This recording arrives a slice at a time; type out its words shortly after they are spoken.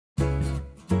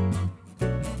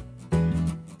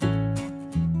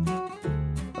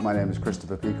My name is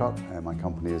Christopher Peacock and my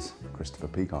company is Christopher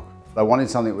Peacock. I wanted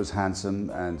something that was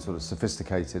handsome and sort of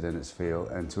sophisticated in its feel,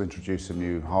 and to introduce some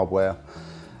new hardware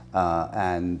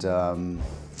and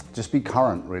just be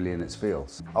current really in its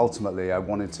feels. Ultimately I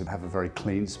wanted to have a very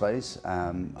clean space,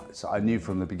 so I knew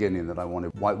from the beginning that I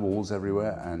wanted white walls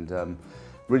everywhere and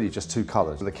really just two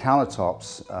colours. The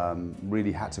countertops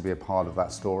really had to be a part of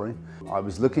that story. I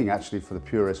was looking actually for the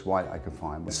purest white I could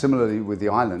find. Similarly with the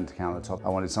island countertop, I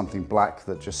wanted something black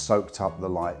that just soaked up the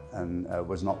light and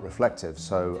was not reflective.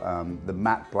 So the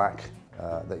matte black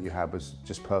that you had was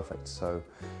just perfect. So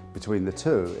between the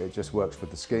two, it just works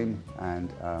with the scheme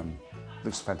and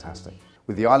looks fantastic.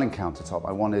 With the island countertop,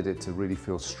 I wanted it to really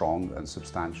feel strong and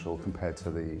substantial compared to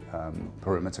the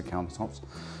perimeter countertops.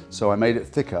 So I made it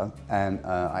thicker and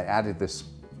I added this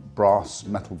brass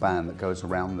metal band that goes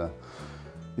around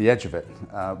the edge of it,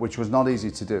 which was not easy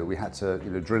to do. We had to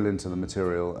drill into the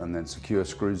material and then secure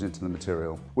screws into the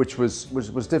material, which was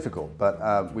difficult,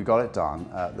 but we got it done.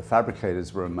 The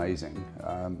fabricators were amazing.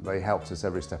 They helped us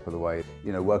every step of the way.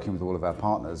 Working with all of our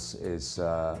partners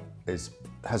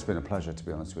has been a pleasure, to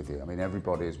be honest with you. I mean,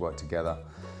 everybody has worked together.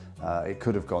 It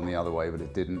could have gone the other way, but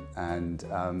it didn't. And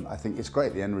I think it's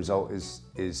great. The end result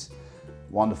is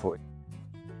wonderful.